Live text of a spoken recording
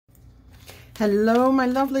Hello, my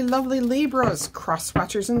lovely, lovely Libras,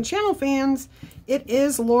 cross-watchers and channel fans. It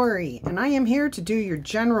is Laurie, and I am here to do your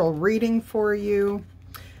general reading for you.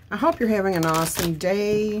 I hope you're having an awesome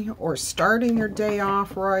day or starting your day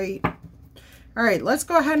off right. All right, let's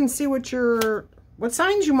go ahead and see what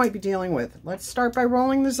signs you might be dealing with. Let's start by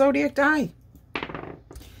rolling the zodiac die.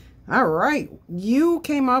 All right, you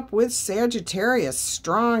came up with Sagittarius,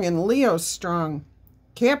 strong, and Leo, strong.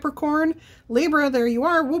 Capricorn, Libra, there you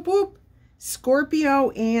are, whoop, whoop. Scorpio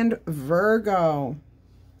and Virgo.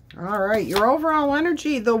 All right, your overall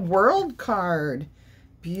energy, the World card.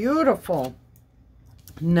 Beautiful.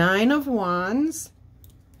 9 of Wands.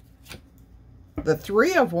 The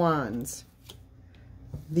 3 of Wands.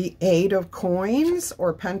 The 8 of Coins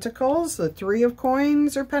or Pentacles. The 3 of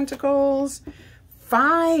Coins or Pentacles.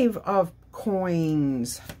 5 of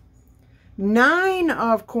Coins. 9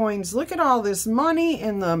 of Coins. Look at all this money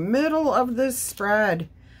in the middle of this spread.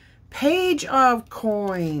 Page of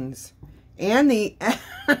Coins and the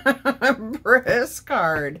Empress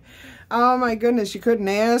card. Oh my goodness, you couldn't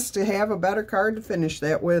ask to have a better card to finish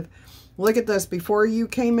that with. Look at this. Before you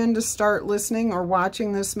came in to start listening or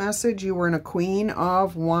watching this message, you were in a Queen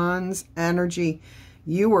of Wands energy.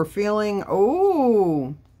 You were feeling,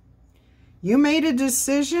 oh, you made a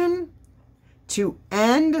decision to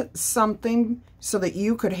end something so that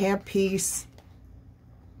you could have peace.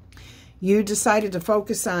 You decided to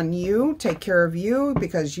focus on you, take care of you,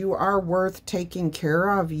 because you are worth taking care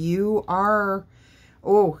of. You are,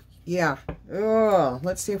 oh, yeah. Oh,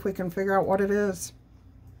 let's see if we can figure out what it is.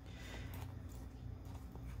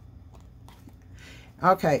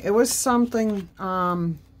 Okay, it was something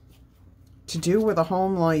to do with a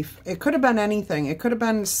home life. It could have been anything. It could have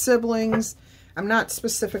been siblings. I'm not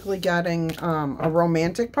specifically getting a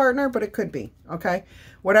romantic partner, but it could be, okay?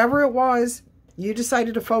 Whatever it was, you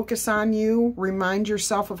decided to focus on you, remind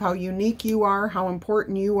yourself of how unique you are, how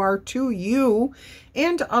important you are to you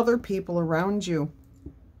and to other people around you.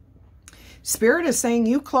 Spirit is saying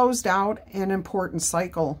you closed out an important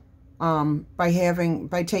cycle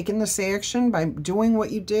by taking this action, by doing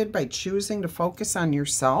what you did, by choosing to focus on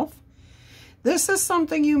yourself. This is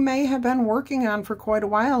something you may have been working on for quite a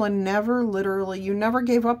while and you never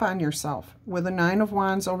gave up on yourself with the 9 of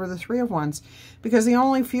Wands over the 3 of Wands, because the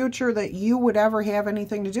only future that you would ever have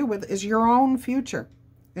anything to do with is your own future.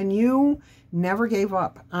 And you never gave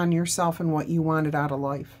up on yourself and what you wanted out of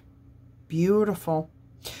life. Beautiful.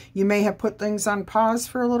 You may have put things on pause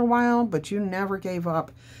for a little while, but you never gave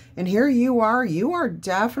up. And here you are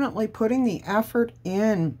definitely putting the effort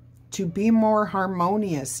in to be more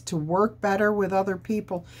harmonious, to work better with other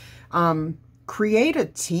people, create a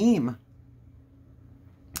team.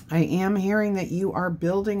 I am hearing that you are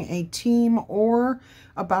building a team or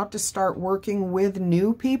about to start working with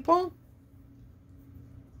new people.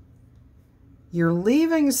 You're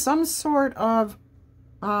leaving some sort of,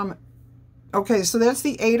 okay, so that's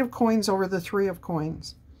the 8 of Coins over the 3 of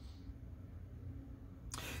Coins.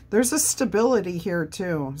 There's a stability here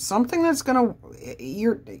too. Something that's going to,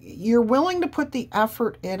 you're willing to put the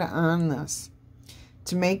effort in on this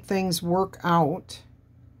to make things work out.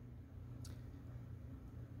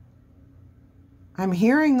 I'm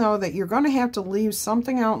hearing though that you're going to have to leave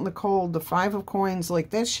something out in the cold. The 5 of Coins, like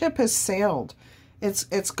that ship has sailed.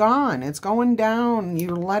 It's gone. It's going down.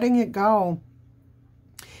 You're letting it go.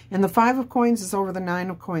 And the 5 of Coins is over the 9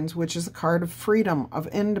 of Coins, which is a card of freedom, of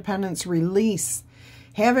independence, release.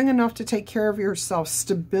 Having enough to take care of yourself,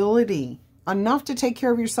 stability, enough to take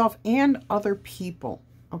care of yourself and other people,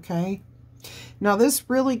 okay? Now, this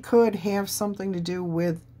really could have something to do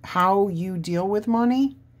with how you deal with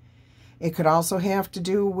money. It could also have to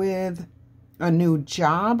do with a new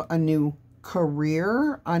job, a new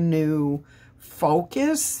career, a new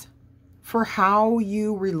focus for how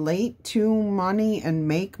you relate to money and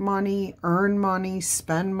make money, earn money,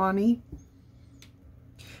 spend money.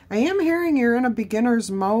 I am hearing you're in a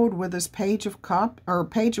beginner's mode with this Page of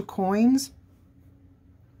Coins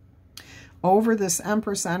over this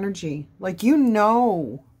Empress energy. Like, you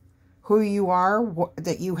know who you are,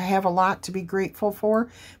 that you have a lot to be grateful for,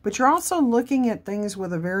 but you're also looking at things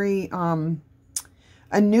with a very,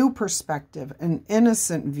 a new perspective, an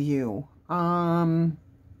innocent view.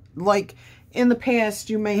 Like, in the past,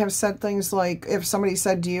 you may have said things like, if somebody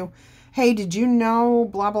said to you, hey, did you know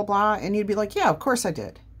blah, blah, blah? And you'd be like, yeah, of course I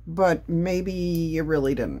did. But maybe you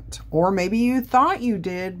really didn't. Or maybe you thought you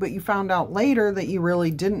did, but you found out later that you really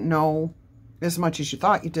didn't know as much as you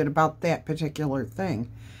thought you did about that particular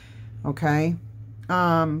thing. Okay?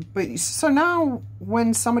 But so now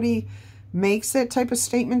when somebody makes that type of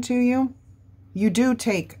statement to you, you do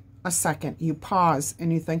take a second. You pause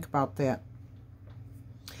and you think about that.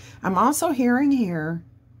 I'm also hearing here,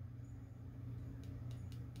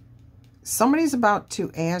 somebody's about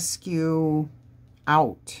to ask you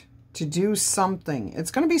out to do something.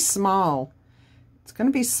 It's going to be small. It's going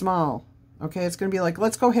to be small. Okay, it's going to be like,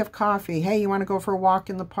 let's go have coffee. Hey, you want to go for a walk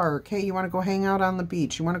in the park? Hey, you want to go hang out on the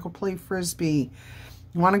beach? You want to go play Frisbee?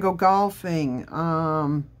 You want to go golfing?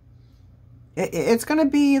 It's going to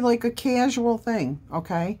be like a casual thing,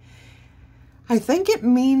 okay? I think it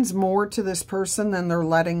means more to this person than they're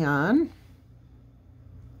letting on.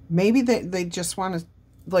 Maybe they just want to,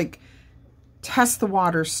 like, test the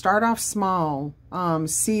water, start off small,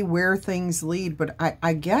 see where things lead. But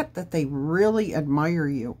I get that they really admire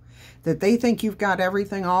you, that they think you've got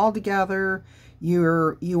everything all together.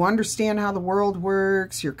 You understand how the world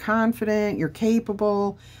works. You're confident. You're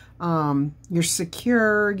capable. You're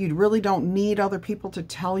secure. You really don't need other people to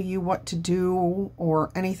tell you what to do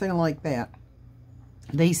or anything like that.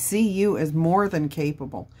 They see you as more than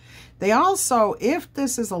capable. They also, if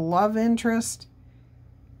this is a love interest,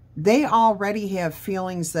 they already have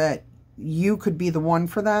feelings that you could be the one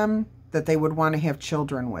for them, that they would want to have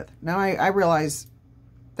children with. Now, I realize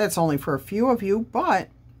that's only for a few of you, but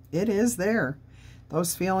it is there.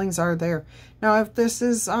 Those feelings are there. Now, if this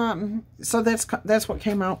is, so that's what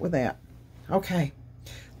came out with that. Okay,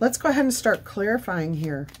 let's go ahead and start clarifying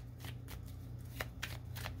here.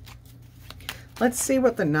 Let's see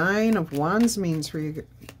what the Nine of Wands means for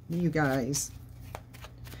you guys.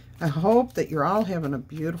 I hope that you're all having a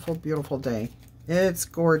beautiful, beautiful day. It's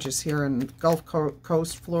gorgeous here in Gulf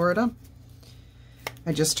Coast, Florida.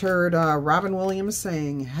 I just heard Robin Williams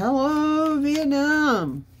saying, "Hello,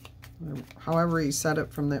 Vietnam." However he said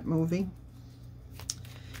it from that movie.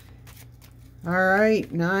 All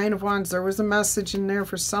right, Nine of Wands. There was a message in there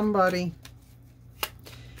for somebody.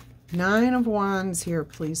 Nine of Wands here,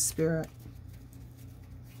 please, Spirit.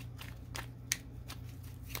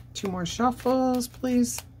 Two more shuffles,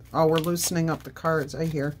 please. Oh, we're loosening up the cards. I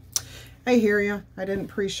hear you. I didn't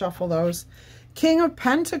pre-shuffle those. King of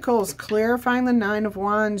Pentacles, clarifying the Nine of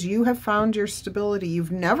Wands. You have found your stability.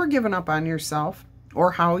 You've never given up on yourself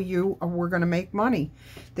or how you were going to make money.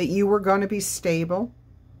 That you were going to be stable.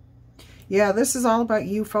 Yeah, this is all about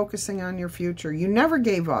you focusing on your future. You never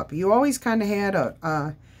gave up. You always kind of had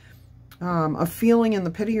a feeling in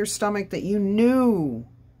the pit of your stomach that you knew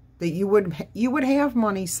that you would have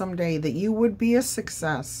money someday, that you would be a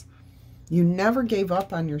success. You never gave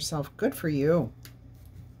up on yourself. Good for you.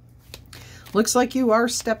 Looks like you are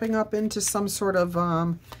stepping up into some sort of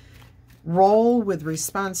role with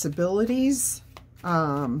responsibilities,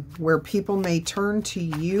 where people may turn to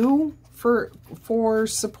you for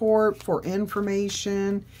support, for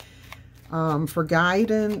information, for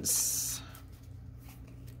guidance.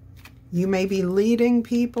 You may be leading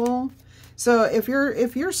people. So if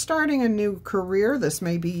you're starting a new career, this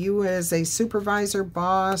may be you as a supervisor,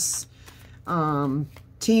 boss,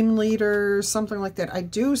 team leader, something like that. I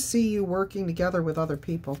do see you working together with other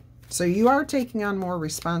people. So you are taking on more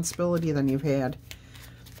responsibility than you've had.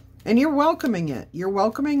 And you're welcoming it. You're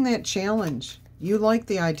welcoming that challenge. You like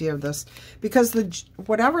the idea of this. Because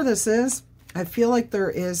whatever this is, I feel like there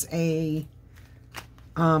is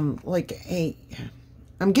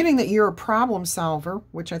I'm getting that you're a problem solver,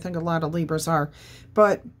 which I think a lot of Libras are.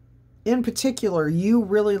 But in particular, you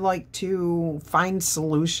really like to find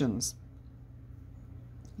solutions.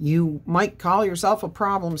 You might call yourself a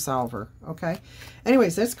problem solver, okay?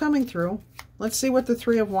 Anyways, that's coming through. Let's see what the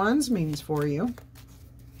Three of Wands means for you.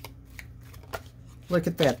 Look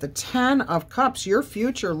at that. The Ten of Cups. Your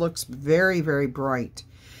future looks very, very bright.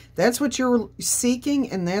 That's what you're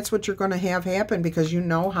seeking, and that's what you're going to have happen because you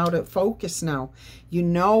know how to focus now. You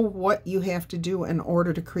know what you have to do in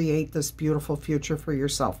order to create this beautiful future for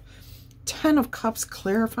yourself. Ten of Cups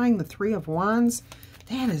clarifying the Three of Wands.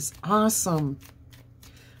 That is awesome.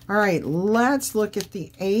 All right, let's look at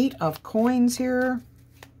the Eight of Coins here.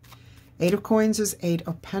 Eight of Coins is Eight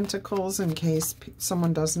of Pentacles, in case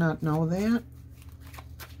someone does not know that.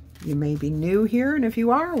 You may be new here, and if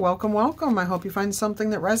you are, welcome, welcome. I hope you find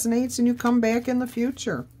something that resonates and you come back in the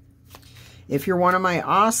future. If you're one of my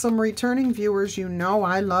awesome returning viewers, you know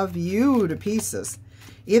I love you to pieces.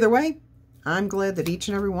 Either way, I'm glad that each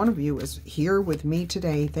and every one of you is here with me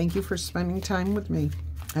today. Thank you for spending time with me.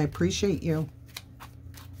 I appreciate you.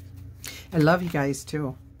 I love you guys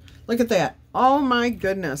too. Look at that. Oh my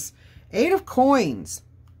goodness. Eight of Coins.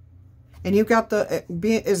 And you've got the,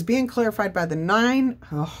 is being clarified by the Nine.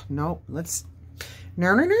 Oh, no. Let's,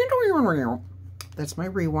 that's my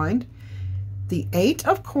rewind. The Eight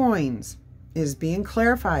of Coins is being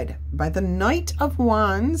clarified by the Knight of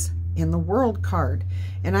Wands in the World card.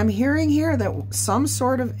 And I'm hearing here that some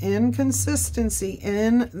sort of inconsistency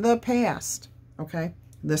in the past, okay?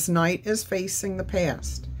 This Knight is facing the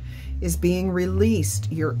past, is being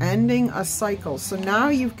released. You're ending a cycle. So now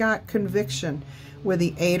you've got conviction with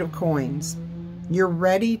the 8 of Coins. You're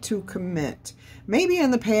ready to commit. Maybe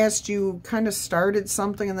in the past you kind of started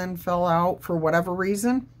something and then fell out for whatever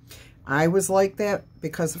reason. I was like that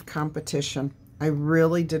because of competition. I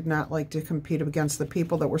really did not like to compete against the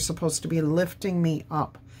people that were supposed to be lifting me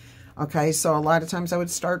up. Okay, so a lot of times I would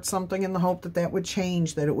start something in the hope that that would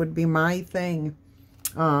change, that it would be my thing.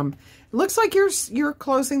 It looks like you're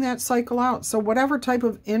closing that cycle out. So whatever type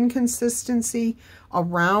of inconsistency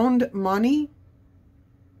around money,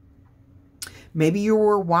 maybe you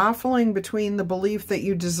were waffling between the belief that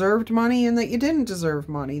you deserved money and that you didn't deserve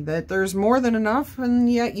money, that there's more than enough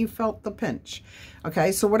and yet you felt the pinch.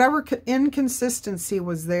 Okay, so whatever inconsistency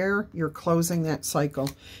was there, you're closing that cycle.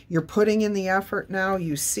 You're putting in the effort now.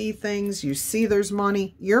 You see things. You see there's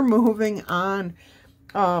money. You're moving on.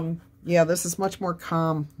 Yeah, this is much more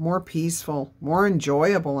calm, more peaceful, more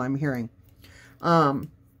enjoyable, I'm hearing. I'm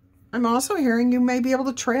also hearing you may be able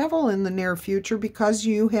to travel in the near future because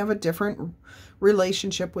you have a different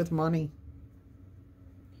relationship with money.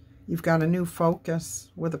 You've got a new focus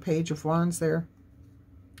with a Page of Wands there.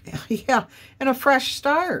 Yeah, and a fresh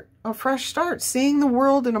start. A fresh start. Seeing the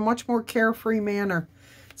world in a much more carefree manner.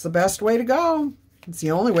 It's the best way to go. It's the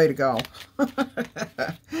only way to go.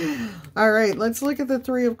 All right, let's look at the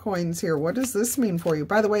 3 of Coins here. What does this mean for you?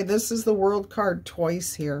 By the way, this is the World card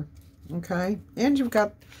twice here. Okay, and you've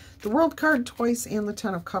got the World card twice and the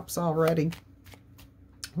 10 of Cups already.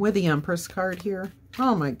 With the Empress card here.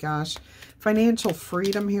 Oh my gosh. Financial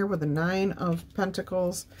freedom here with the 9 of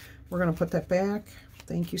Pentacles. We're going to put that back.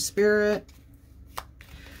 Thank you, Spirit.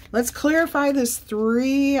 Let's clarify this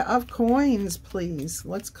 3 of Coins, please.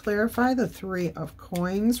 Let's clarify the 3 of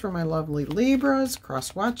Coins for my lovely Libras,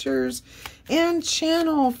 cross watchers, and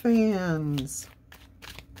channel fans.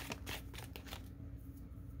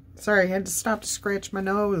 Sorry, I had to stop to scratch my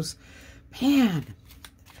nose. Man,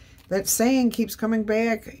 that saying keeps coming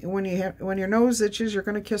back. When your nose itches, you're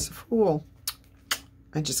going to kiss a fool.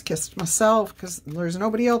 I just kissed myself because there's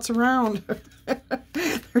nobody else around.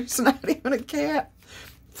 There's not even a cat.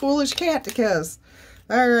 Foolish cat to kiss.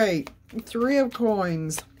 All right. 3 of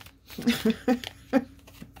Coins.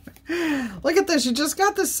 Look at this. You just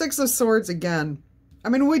got the 6 of Swords again. I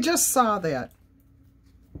mean, we just saw that.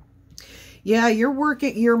 Yeah,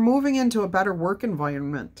 you're moving into a better work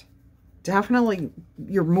environment. Definitely,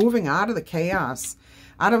 you're moving out of the chaos,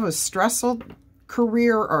 out of a stressful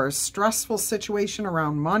career or a stressful situation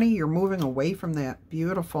around money. You're moving away from that.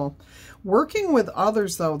 Beautiful. Working with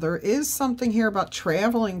others, though, there is something here about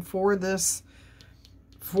traveling for this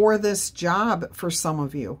job for some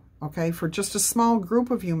of you. Okay, for just a small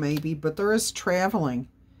group of you maybe, but there is traveling.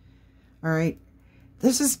 All right,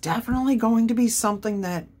 this is definitely going to be something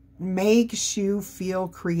that makes you feel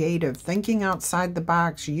creative, thinking outside the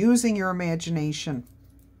box, using your imagination.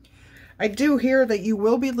 I do hear that you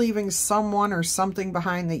will be leaving someone or something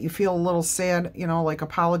behind that you feel a little sad, you know, like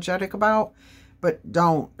apologetic about, but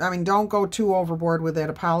don't go too overboard with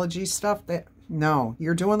that apology stuff. No,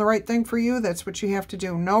 you're doing the right thing for you. That's what you have to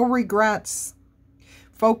do. No regrets.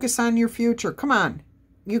 Focus on your future. Come on.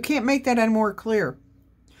 You can't make that any more clear.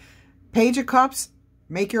 Page of Cups.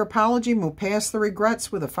 Make your apology, move past the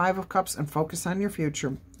regrets with a 5 of Cups, and focus on your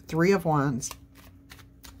future. 3 of Wands.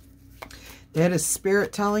 That is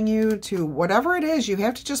Spirit telling you to, whatever it is, you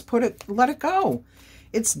have to just let it go.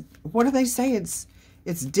 It's, what do they say? It's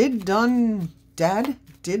did, done, dead.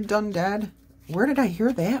 Did, done, dead. Where did I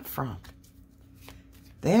hear that from?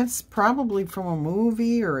 That's probably from a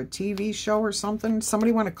movie or a TV show or something.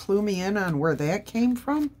 Somebody want to clue me in on where that came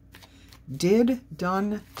from? Did,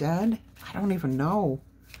 done, dead. I don't even know.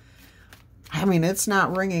 I mean, it's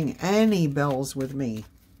not ringing any bells with me.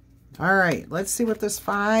 All right, let's see what this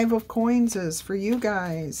 5 of Coins is for you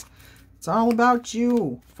guys. It's all about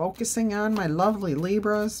you. Focusing on my lovely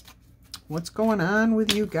Libras. What's going on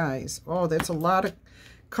with you guys? Oh, that's a lot of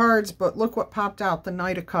cards, but look what popped out. The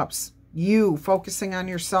Knight of Cups. You focusing on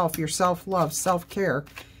yourself, your self-love, self-care.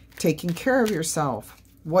 Taking care of yourself.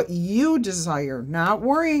 What you desire. Not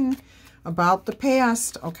worrying about the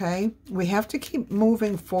past, okay? We have to keep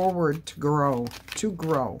moving forward to grow, to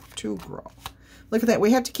grow, to grow. Look at that.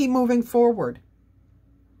 We have to keep moving forward.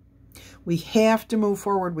 We have to move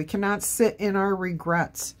forward. We cannot sit in our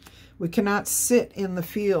regrets. We cannot sit in the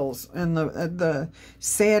feels and the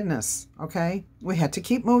sadness, okay? We have to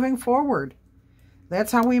keep moving forward.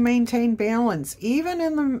 That's how we maintain balance. Even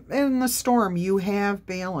in the storm, you have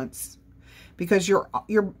balance. because you're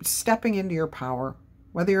stepping into your power.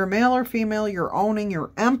 Whether you're male or female, you're owning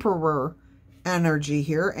your Emperor energy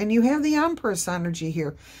here, and you have the Empress energy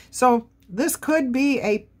here. So this could be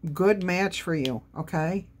a good match for you,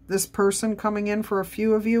 okay? This person coming in for a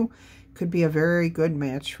few of you could be a very good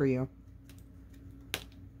match for you.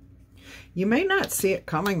 You may not see it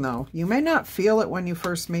coming, though. You may not feel it when you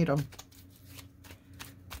first meet them.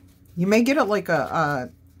 You may get it like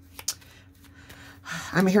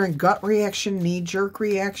I'm hearing gut reaction, knee-jerk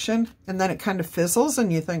reaction, and then it kind of fizzles,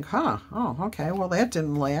 and you think, huh, oh, okay, well, that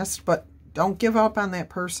didn't last. But don't give up on that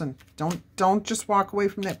person. Don't just walk away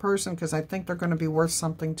from that person, because I think they're going to be worth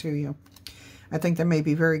something to you. I think they may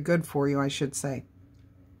be very good for you, I should say.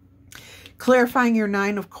 Clarifying your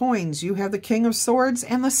 9 of coins. You have the King of Swords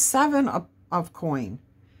and the 7 of coin.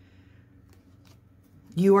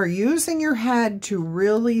 You are using your head to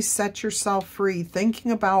really set yourself free,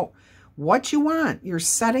 thinking about what you want. You're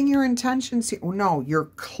setting your intentions here. No,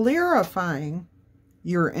 you're clarifying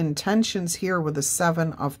your intentions here with the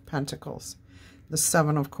 7 of Pentacles, the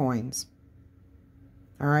 7 of coins.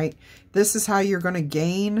 All right. This is how you're going to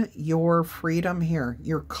gain your freedom here.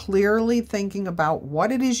 You're clearly thinking about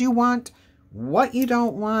what it is you want, what you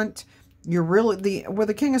don't want. You're really, with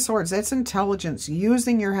the King of Swords, that's intelligence,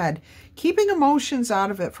 using your head, keeping emotions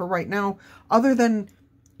out of it for right now, other than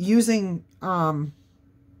using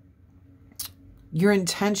your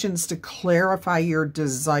intentions to clarify your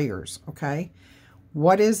desires, okay?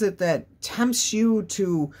 What is it that tempts you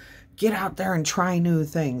to get out there and try new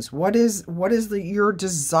things? What is your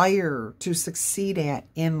desire to succeed at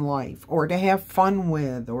in life, or to have fun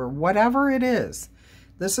with, or whatever it is?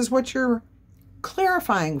 This is what you're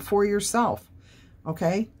clarifying for yourself,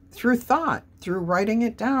 okay? Through thought, through writing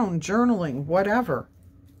it down, journaling, whatever.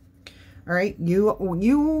 All right,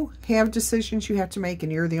 you have decisions you have to make,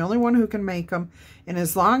 and you're the only one who can make them. And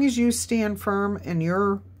as long as you stand firm in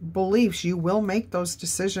your beliefs, you will make those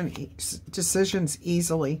decisions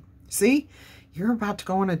easily. See, you're about to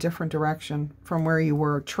go in a different direction from where you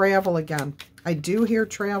were. Travel again. I do hear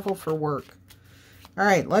travel for work. All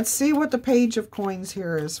right, let's see what the Page of Coins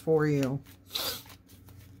here is for you.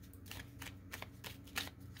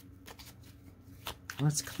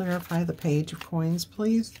 Let's clarify the Page of Coins,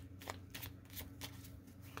 please.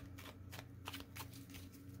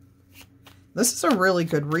 This is a really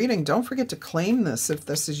good reading. Don't forget to claim this if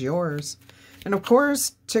this is yours. And of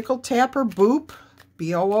course, tickle, tap, or boop,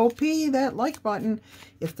 B-O-O-P, that like button,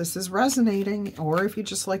 if this is resonating, or if you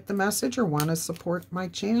just like the message or want to support my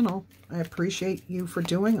channel. I appreciate you for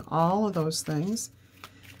doing all of those things.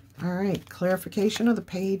 All right, clarification of the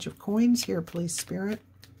Page of Coins here, please, Spirit.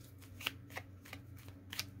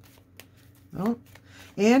 Oh,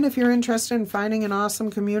 and if you're interested in finding an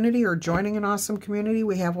awesome community or joining an awesome community,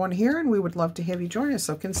 we have one here, and we would love to have you join us.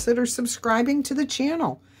 So consider subscribing to the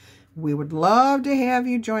channel. We would love to have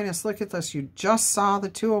you join us. Look at this. You just saw the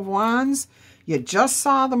 2 of Wands. You just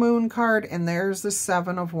saw the Moon card, and there's the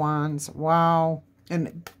 7 of Wands. Wow.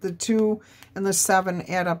 And the 2 and the 7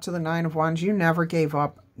 add up to the 9 of Wands. You never gave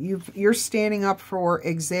up. You're standing up for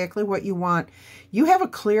exactly what you want. You have a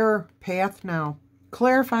clear path now.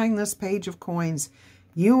 Clarifying this Page of Coins.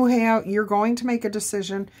 You're going to make a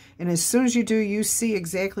decision, and as soon as you do, you see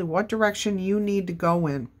exactly what direction you need to go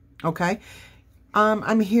in. Okay?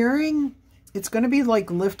 I'm hearing it's going to be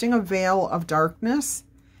like lifting a veil of darkness,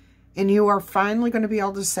 and you are finally going to be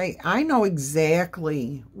able to say, I know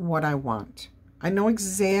exactly what I want. I know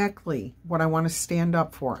exactly what I want to stand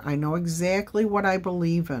up for. I know exactly what I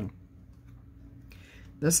believe in.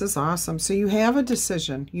 This is awesome. So you have a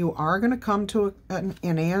decision. You are going to come to an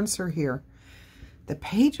answer here. The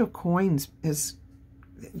Page of Coins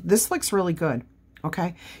this looks really good,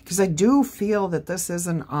 okay? Because I do feel that this is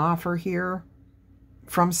an offer here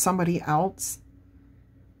from somebody else.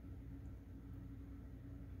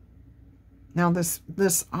 Now,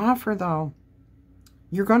 this offer, though,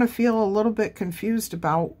 you're going to feel a little bit confused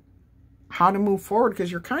about how to move forward,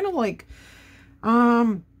 because you're kind of like,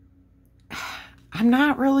 I'm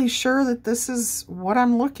not really sure that this is what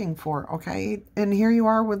I'm looking for, okay? And here you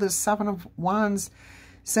are with the 7 of Wands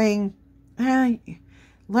saying,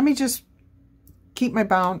 let me just keep my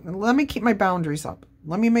boundaries up.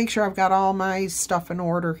 Let me make sure I've got all my stuff in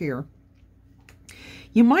order here.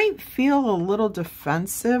 You might feel a little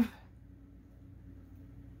defensive,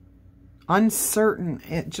 uncertain.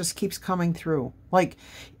 It just keeps coming through. Like,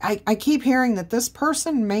 I keep hearing that this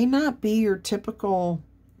person may not be your typical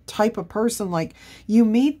type of person. Like, you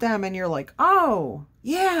meet them and you're like, oh,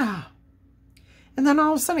 yeah. And then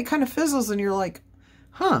all of a sudden it kind of fizzles and you're like,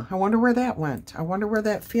 huh, I wonder where that went. I wonder where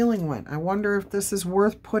that feeling went. I wonder if this is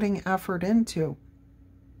worth putting effort into.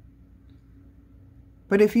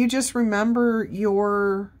 But if you just remember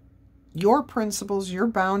your principles, your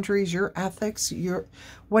boundaries, your ethics, your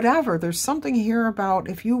whatever, there's something here about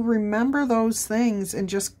if you remember those things and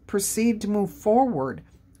just proceed to move forward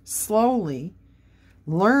slowly,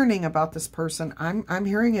 learning about this person, I'm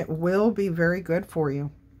hearing it will be very good for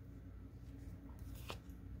you.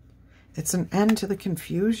 It's an end to the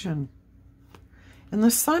confusion. And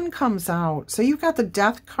the sun comes out. So you've got the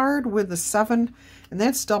death card with the 7, and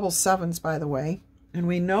that's double 7s, by the way. And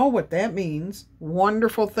we know what that means.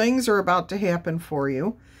 Wonderful things are about to happen for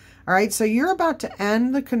you. All right, so you're about to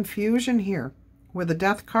end the confusion here with the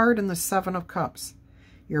death card and the 7 of cups.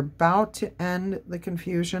 You're about to end the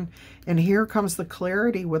confusion. And here comes the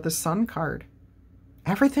clarity with the sun card.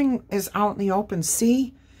 Everything is out in the open.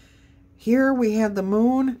 See? Here we had the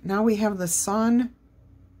moon. Now we have the sun.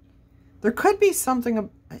 There could be something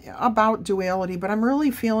about duality, but I'm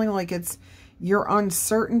really feeling like it's your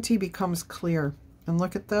uncertainty becomes clear. And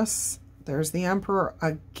look at this. There's the Emperor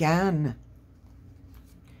again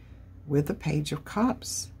with the Page of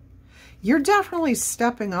Cups. You're definitely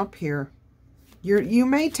stepping up here. You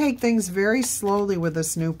may take things very slowly with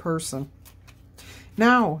this new person.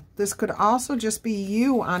 Now, this could also just be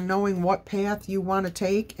you on knowing what path you want to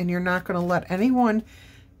take, and you're not going to let anyone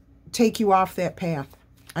take you off that path.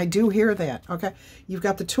 I do hear that, okay? You've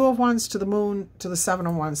got the 2 of Wands to the moon to the 7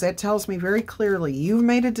 of Wands. That tells me very clearly you've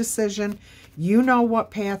made a decision. You know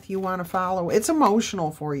what path you want to follow. It's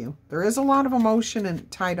emotional for you. There is a lot of emotion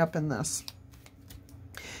tied up in this.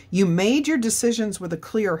 You made your decisions with a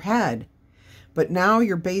clear head, but now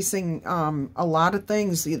you're basing a lot of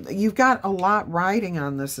things. You've got a lot riding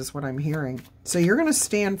on this is what I'm hearing. So you're going to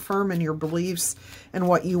stand firm in your beliefs and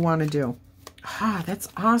what you want to do. Ah, that's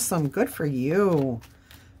awesome. Good for you.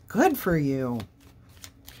 Good for you.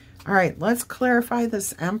 All right, let's clarify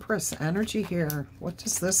this Empress energy here. What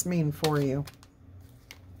does this mean for you?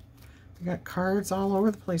 We got cards all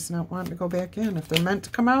over the place not wanting to go back in. If they're meant to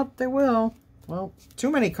come out, they will. Well,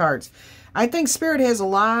 too many cards. I think Spirit has a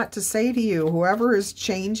lot to say to you. Whoever is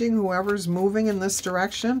changing, whoever's moving in this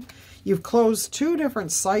direction, you've closed 2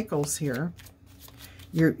 different cycles here.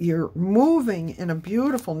 You're moving in a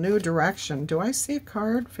beautiful new direction. Do I see a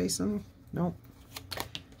card facing? Nope.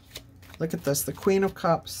 Look at this, the Queen of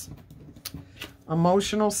Cups.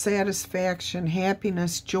 Emotional satisfaction,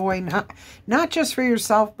 happiness, joy, not just for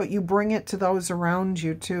yourself, but you bring it to those around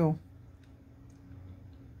you too.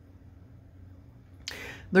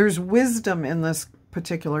 There's wisdom in this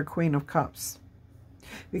particular Queen of Cups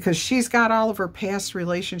because she's got all of her past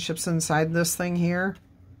relationships inside this thing here,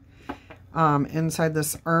 inside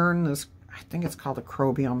this urn, this, I think it's called a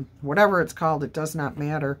chromium, whatever it's called, it does not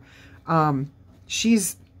matter.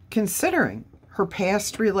 She's considering her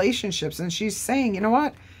past relationships, and she's saying, you know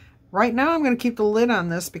what, right now I'm going to keep the lid on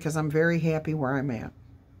this because I'm very happy where I'm at.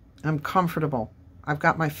 I'm comfortable. I've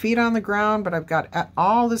got my feet on the ground, but I've got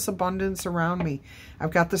all this abundance around me.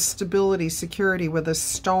 I've got the stability, security with a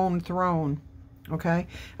stone throne, okay?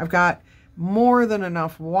 I've got more than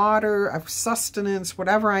enough water, I've sustenance,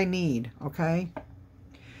 whatever I need, okay?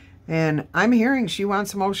 And I'm hearing she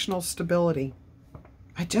wants emotional stability.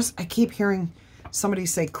 I keep hearing somebody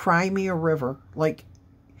say, cry me a river, like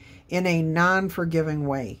in a non-forgiving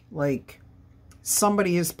way. Like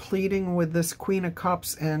somebody is pleading with this Queen of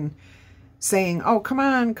Cups and saying, oh, come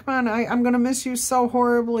on, I'm going to miss you so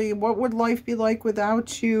horribly. What would life be like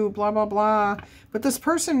without you? Blah, blah, blah. But this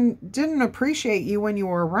person didn't appreciate you when you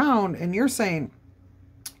were around, and you're saying,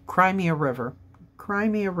 cry me a river. Cry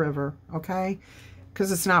me a river, okay?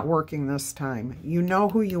 Because it's not working this time. You know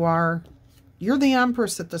who you are. You're the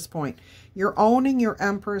Empress at this point. You're owning your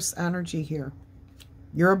Empress energy here.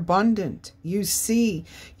 You're abundant. You see.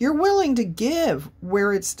 You're willing to give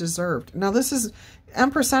where it's deserved. Now, this is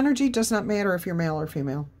Empress energy. Does not matter if you're male or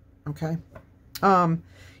female. Okay?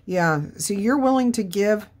 Yeah. So you're willing to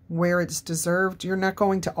give where it's deserved. You're not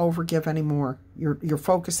going to overgive anymore. You're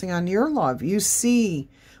focusing on your love. You see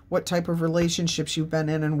what type of relationships you've been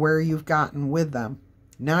in and where you've gotten with them.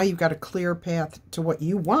 Now you've got a clear path to what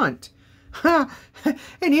you want.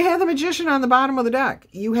 And you have the Magician on the bottom of the deck.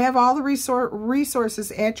 You have all the resources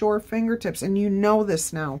at your fingertips, and you know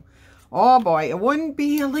this now. Oh boy, it wouldn't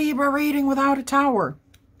be a Libra reading without a Tower.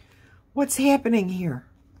 What's happening here?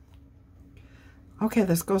 Okay,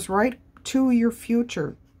 this goes right to your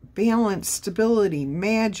future. Balance, stability,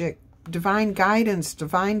 magic, divine guidance,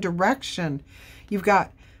 divine direction. You've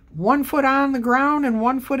got 1 foot on the ground and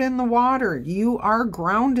 1 foot in the water. You are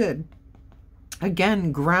grounded.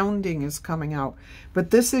 Again, grounding is coming out. But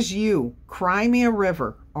this is you. Cry me a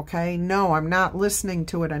river, okay? No, I'm not listening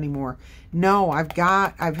to it anymore. No, I've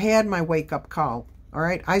had my wake-up call. All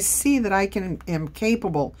right. I see that I am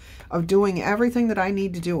capable of doing everything that I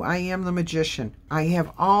need to do. I am the magician. I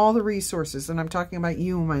have all the resources. And I'm talking about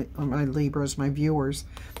you, my Libras, my viewers.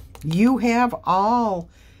 You have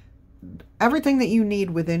everything that you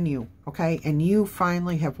need within you. Okay. And you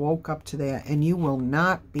finally have woke up to that, and you will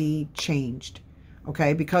not be changed.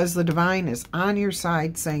 Okay. Because the divine is on your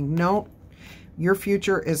side saying, no, your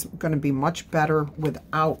future is going to be much better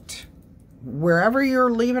without wherever you're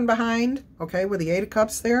leaving behind, okay, with the 8 of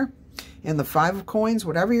Cups there and the 5 of Coins,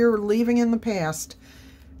 whatever you're leaving in the past,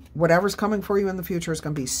 whatever's coming for you in the future is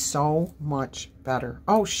going to be so much better.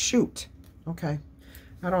 Oh, shoot. Okay.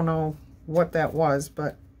 I don't know what that was,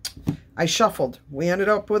 but I shuffled. We ended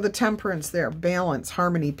up with a Temperance there. Balance,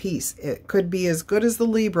 harmony, peace. It could be as good as the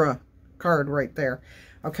Libra card right there.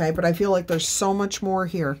 Okay, but I feel like there's so much more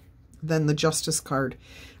here than the Justice card.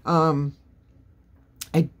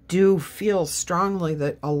 I do feel strongly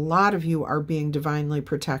that a lot of you are being divinely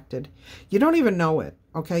protected. You don't even know it,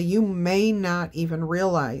 okay? You may not even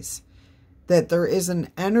realize that there is an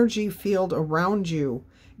energy field around you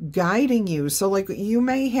guiding you. So like you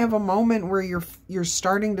may have a moment where you're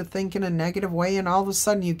starting to think in a negative way, and all of a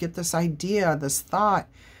sudden you get this idea, this thought,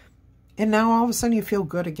 and now all of a sudden you feel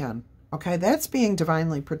good again. Okay, that's being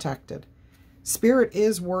divinely protected. Spirit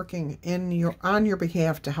is working on your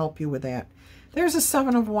behalf to help you with that. There's a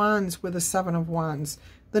 7 of Wands with a 7 of Wands,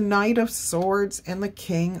 the Knight of Swords, and the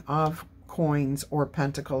King of Coins or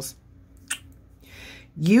Pentacles.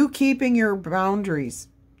 You keeping your boundaries,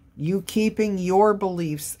 you keeping your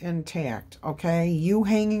beliefs intact, okay? You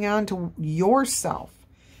hanging on to yourself,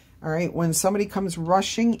 all right? When somebody comes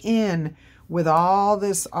rushing in with all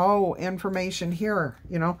this, information here,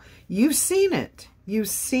 you know, you've seen it. You've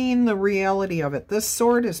seen the reality of it. This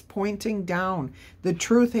sword is pointing down. The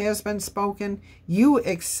truth has been spoken. You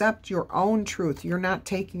accept your own truth. You're not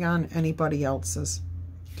taking on anybody else's.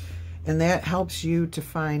 And that helps you to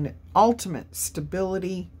find ultimate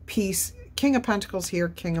stability, peace. King of Pentacles here,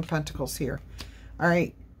 King of Pentacles here. All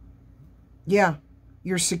right. Yeah.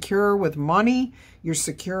 You're secure with money. You're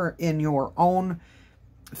secure in your own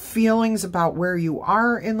feelings about where you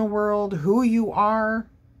are in the world, who you are,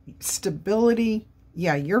 stability.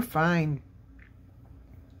 Yeah, you're fine.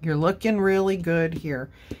 You're looking really good here.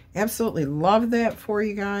 Absolutely love that for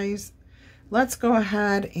you guys. Let's go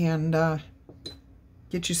ahead and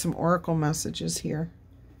get you some oracle messages here.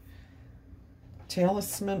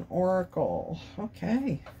 Talisman Oracle.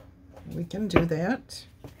 Okay, we can do that.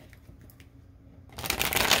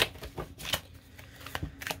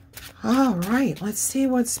 All right, let's see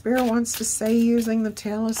what Spirit wants to say using the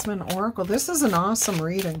Talisman Oracle. This is an awesome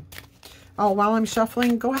reading. Oh, while I'm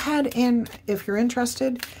shuffling, go ahead and, if you're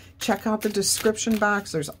interested, check out the description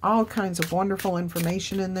box. There's all kinds of wonderful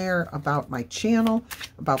information in there about my channel,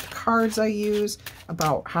 about the cards I use,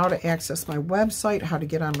 about how to access my website, how to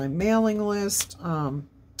get on my mailing list.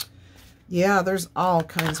 Yeah, there's all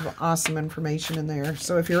kinds of awesome information in there.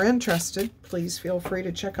 So if you're interested, please feel free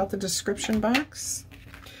to check out the description box.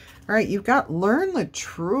 All right, you've got learn the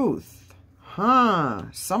truth.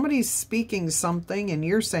 Somebody's speaking something and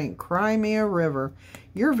you're saying, cry me a river.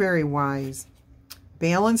 You're very wise.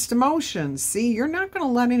 Balanced emotions. See, you're not going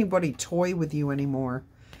to let anybody toy with you anymore.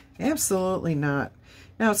 Absolutely not.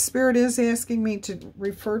 Now, Spirit is asking me to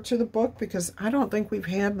refer to the book because I don't think we've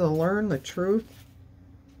had the learn the truth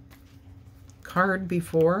card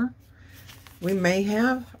before. We may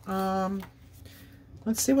have.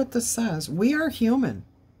 Let's see what this says. We are human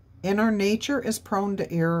and our nature is prone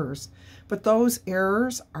to errors. But those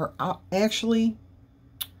errors are actually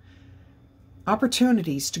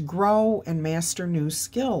opportunities to grow and master new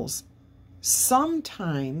skills.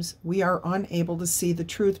 Sometimes we are unable to see the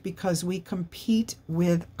truth because we compete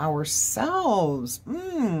with ourselves.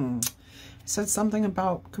 I said something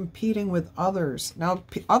about competing with others. Now,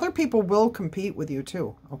 other people will compete with you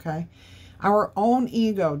too, okay? Our own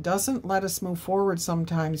ego doesn't let us move forward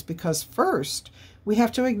sometimes because first, we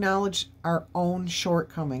have to acknowledge our own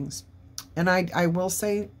shortcomings. And I will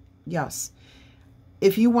say, yes,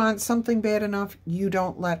 if you want something bad enough, you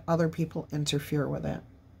don't let other people interfere with it.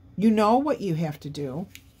 You know what you have to do.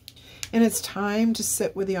 And it's time to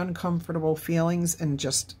sit with the uncomfortable feelings and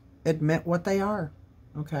just admit what they are.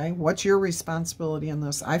 Okay? What's your responsibility in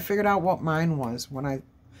this? I figured out what mine was when I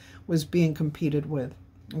was being competed with.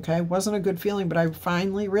 Okay? It wasn't a good feeling, but I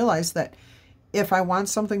finally realized that if I want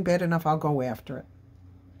something bad enough, I'll go after it.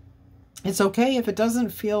 It's okay if it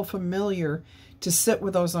doesn't feel familiar to sit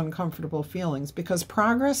with those uncomfortable feelings because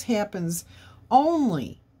progress happens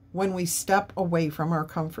only when we step away from our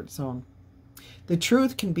comfort zone. The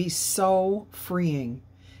truth can be so freeing.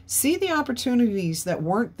 See the opportunities that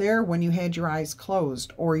weren't there when you had your eyes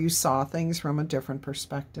closed, or you saw things from a different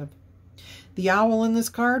perspective. The owl in this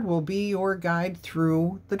card will be your guide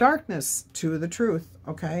through the darkness to the truth,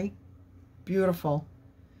 okay? Beautiful.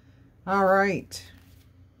 All right.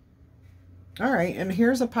 All right, and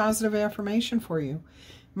here's a positive affirmation for you.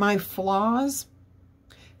 My flaws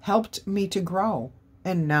helped me to grow,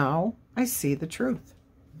 and now I see the truth.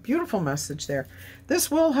 Beautiful message there. This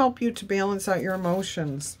will help you to balance out your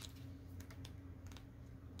emotions.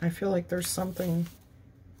 I feel like there's something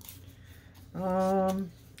about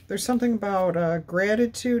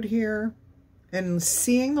gratitude here and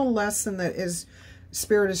seeing the lesson that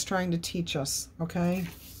Spirit is trying to teach us, okay?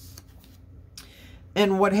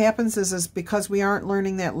 And what happens is because we aren't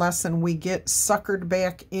learning that lesson, we get suckered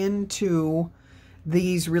back into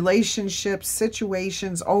these relationships,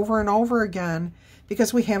 situations over and over again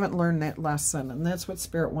because we haven't learned that lesson. And that's what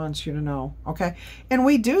Spirit wants you to know, okay? And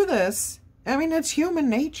we do this, I mean, it's human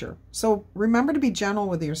nature. So remember to be gentle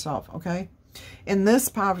with yourself, okay? And this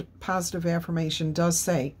positive affirmation does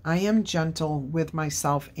say, I am gentle with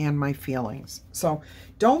myself and my feelings. So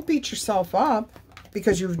don't beat yourself up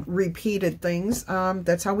because you've repeated things.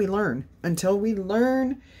 That's how we learn. Until we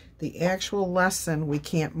learn the actual lesson, we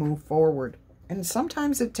can't move forward. And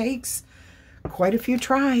sometimes it takes quite a few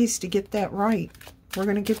tries to get that right. We're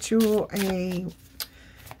going to get you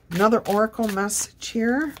another oracle message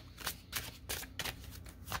here.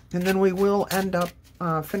 And then we will end up,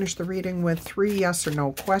 finish the reading with 3 yes or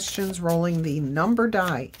no questions, rolling the number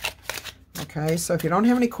die. Okay, so if you don't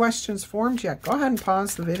have any questions formed yet, go ahead and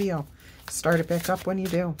pause the video. Start it back up when you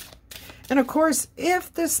do. And of course,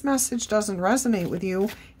 if this message doesn't resonate with you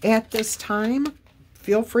at this time,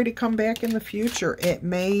 feel free to come back in the future. It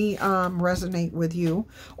may resonate with you.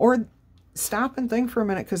 Or stop and think for a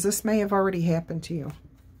minute, because this may have already happened to you.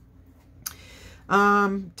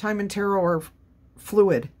 Time and tarot are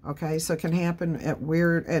fluid, okay? So it can happen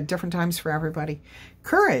at different times for everybody.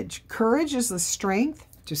 Courage. Courage is the strength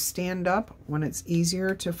to stand up when it's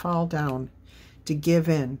easier to fall down, to give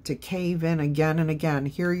in, to cave in again and again.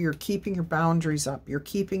 Here you're keeping your boundaries up. You're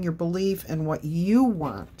keeping your belief in what you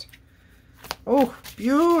want. Oh,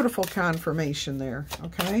 beautiful confirmation there,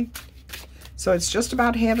 okay? So it's just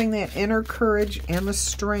about having that inner courage and the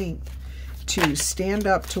strength to stand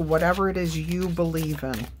up to whatever it is you believe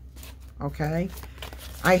in, okay?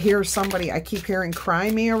 I keep hearing,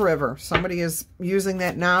 cry me a river. Somebody is using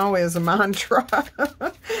that now as a mantra.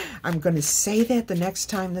 I'm going to say that the next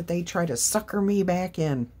time that they try to sucker me back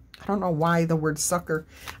in. I don't know why the word sucker.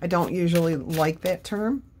 I don't usually like that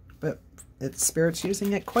term, but Spirit's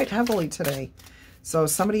using it quite heavily today. So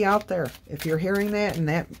somebody out there, if you're hearing that and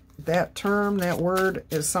that term, that word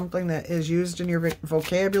is something that is used in your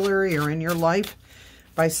vocabulary or in your life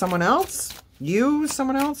by someone else,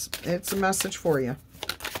 someone else, it's a message for you.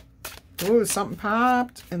 Ooh, something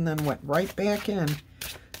popped and then went right back in.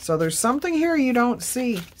 So there's something here you don't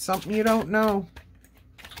see, something you don't know.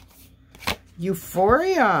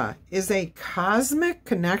 Euphoria is a cosmic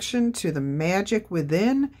connection to the magic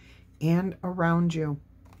within and around you.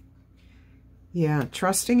 Yeah,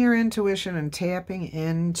 trusting your intuition and tapping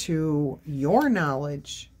into your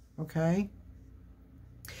knowledge, okay?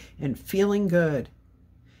 And feeling good.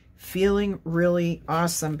 Feeling really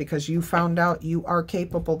awesome because you found out you are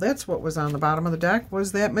capable. That's what was on the bottom of the deck,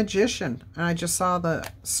 was that Magician. And I just saw the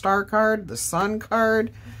Star card, the Sun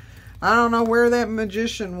card. I don't know where that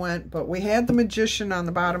Magician went, but we had the Magician on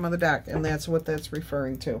the bottom of the deck, and that's what that's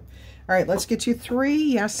referring to. All right, let's get you 3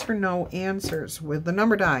 yes or no answers with the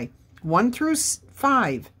number die. 1 through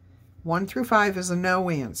 5. 1 through 5 is a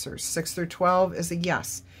no answer. 6 through 12 is a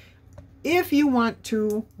yes. If you want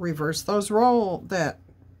to reverse those roll, that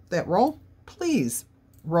roll, please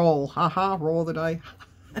roll. Haha, roll the die.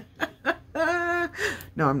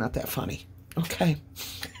 No, I'm not that funny. Okay.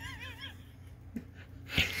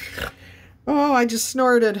 Oh, I just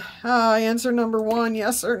snorted. Answer number 1,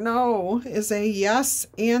 yes or no, is a yes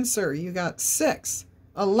answer. You got 6,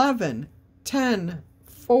 11, 10,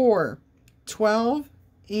 4, 12,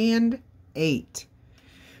 and 8.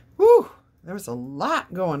 Whew, there was a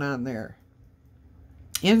lot going on there.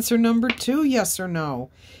 Answer number 2, yes or no.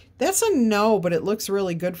 That's a no, but it looks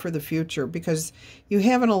really good for the future because you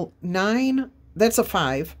have a 9. That's a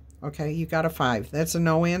 5. Okay, you got a 5. That's a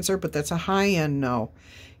no answer, but that's a high-end no.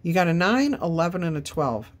 You got a 9, 11, and a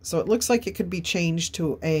 12. So it looks like it could be changed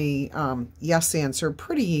to a yes answer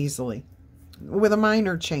pretty easily. With a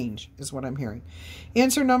minor change is what I'm hearing.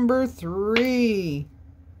 Answer number 3.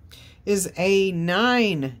 is a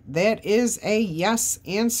 9. That is a yes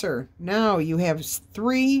answer. Now you have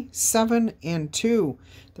 3, 7, and 2.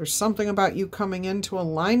 There's something about you coming into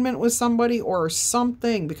alignment with somebody or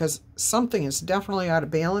something, because something is definitely out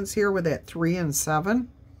of balance here with that 3 and 7.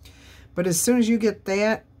 But as soon as you get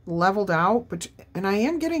that leveled out, and I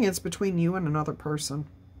am getting it's between you and another person.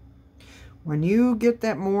 When you get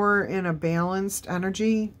that more in a balanced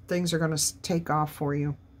energy, things are going to take off for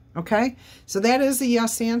you. Okay? So that is the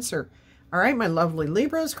yes answer. All right, my lovely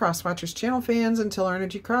Libras, Crosswatchers channel fans, until our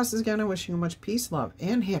energy crosses again, I wish you much peace, love,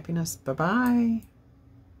 and happiness. Bye-bye.